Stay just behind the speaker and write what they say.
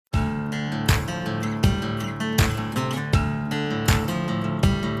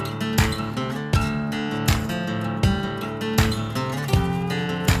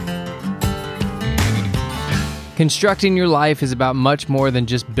Constructing your life is about much more than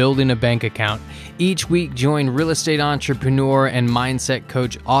just building a bank account. Each week, join real estate entrepreneur and mindset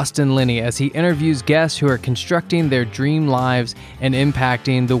coach Austin Linney as he interviews guests who are constructing their dream lives and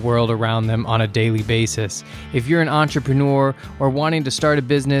impacting the world around them on a daily basis. If you're an entrepreneur or wanting to start a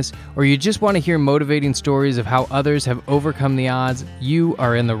business, or you just want to hear motivating stories of how others have overcome the odds, you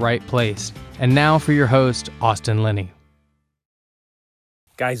are in the right place. And now for your host, Austin Linney.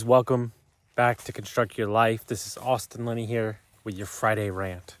 Guys, welcome back to Construct Your Life. This is Austin Linney here with your Friday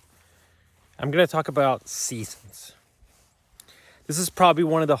rant. I'm going to talk about seasons. This is probably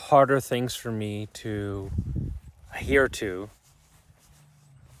one of the harder things for me to adhere to,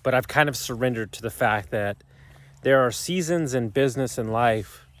 but I've kind of surrendered to the fact that there are seasons in business and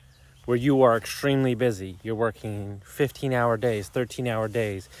life where you are extremely busy. You're working 15-hour days, 13-hour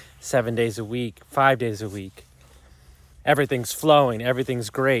days, 7 days a week, 5 days a week. Everything's flowing, everything's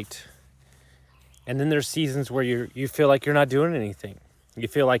great. And then there's seasons where you feel like you're not doing anything. You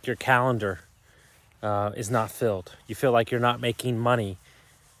feel like your calendar is not filled. You feel like you're not making money.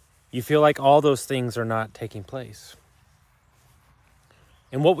 You feel like all those things are not taking place.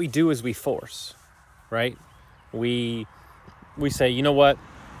 And what we do is we force, right? We say, you know what?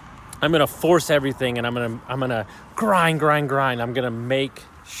 I'm gonna force everything, and I'm gonna grind. I'm gonna make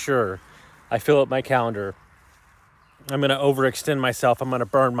sure I fill up my calendar. I'm gonna overextend myself. I'm gonna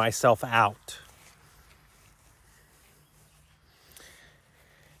burn myself out.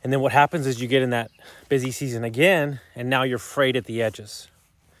 And then what happens is you get in that busy season again, and now you're frayed at the edges.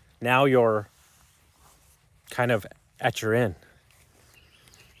 Now you're kind of at your end.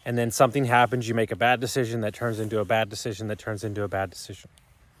 And then something happens, you make a bad decision that turns into a bad decision that turns into a bad decision.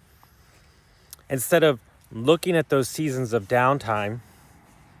 Instead of looking at those seasons of downtime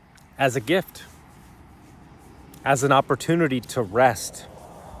as a gift, as an opportunity to rest,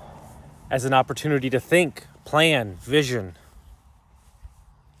 as an opportunity to think, plan, vision,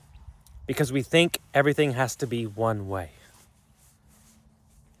 because we think everything has to be one way.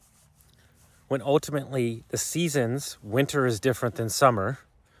 When ultimately the seasons, winter is different than summer,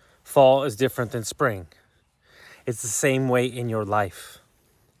 fall is different than spring. It's the same way in your life.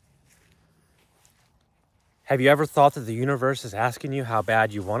 Have you ever thought that the universe is asking you how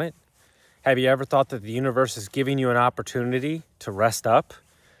bad you want it? Have you ever thought that the universe is giving you an opportunity to rest up,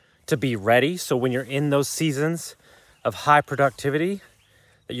 to be ready, so when you're in those seasons of high productivity,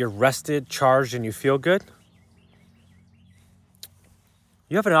 that you're rested, charged, and you feel good?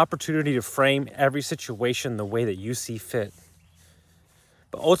 You have an opportunity to frame every situation the way that you see fit.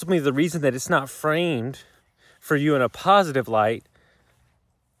 But ultimately, the reason that it's not framed for you in a positive light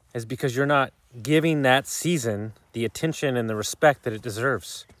is because you're not giving that season the attention and the respect that it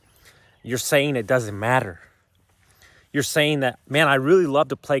deserves. You're saying it doesn't matter. You're saying that, man, I really love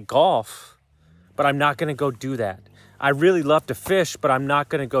to play golf, but I'm not going to go do that. I really love to fish, but I'm not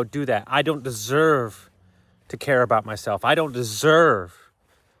going to go do that. I don't deserve to care about myself. I don't deserve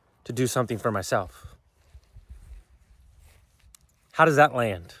to do something for myself. How does that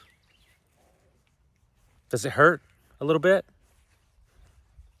land? Does it hurt a little bit?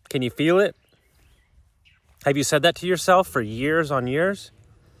 Can you feel it? Have you said that to yourself for years on years?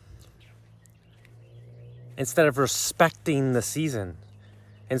 Instead of respecting the season,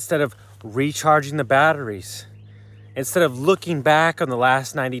 instead of recharging the batteries, instead of looking back on the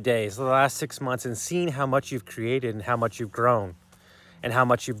last 90 days, the last 6 months, and seeing how much you've created and how much you've grown and how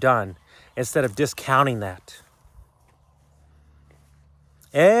much you've done, instead of discounting that.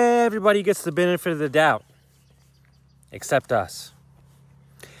 Everybody gets the benefit of the doubt, except us.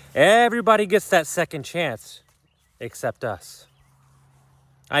 Everybody gets that second chance, except us.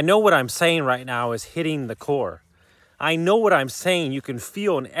 I know what I'm saying right now is hitting the core. I know what I'm saying you can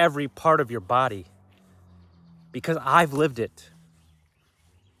feel in every part of your body, because I've lived it.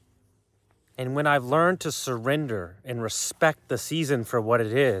 And when I've learned to surrender and respect the season for what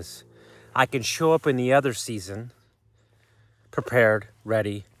it is, I can show up in the other season prepared,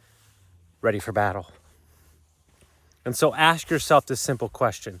 ready for battle. And so ask yourself this simple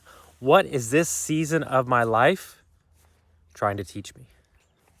question: what is this season of my life trying to teach me?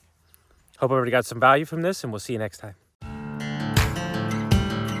 Hope everybody got some value from this, and we'll see you next time.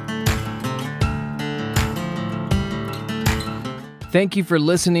 Thank you for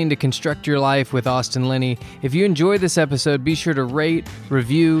listening to Construct Your Life with Austin Linney. If you enjoyed this episode, be sure to rate,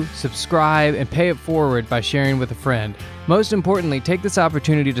 review, subscribe, and pay it forward by sharing with a friend. Most importantly, take this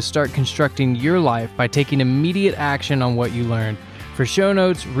opportunity to start constructing your life by taking immediate action on what you learned. For show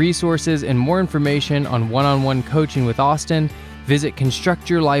notes, resources, and more information on one-on-one coaching with Austin, visit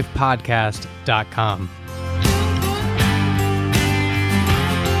constructyourlifepodcast.com.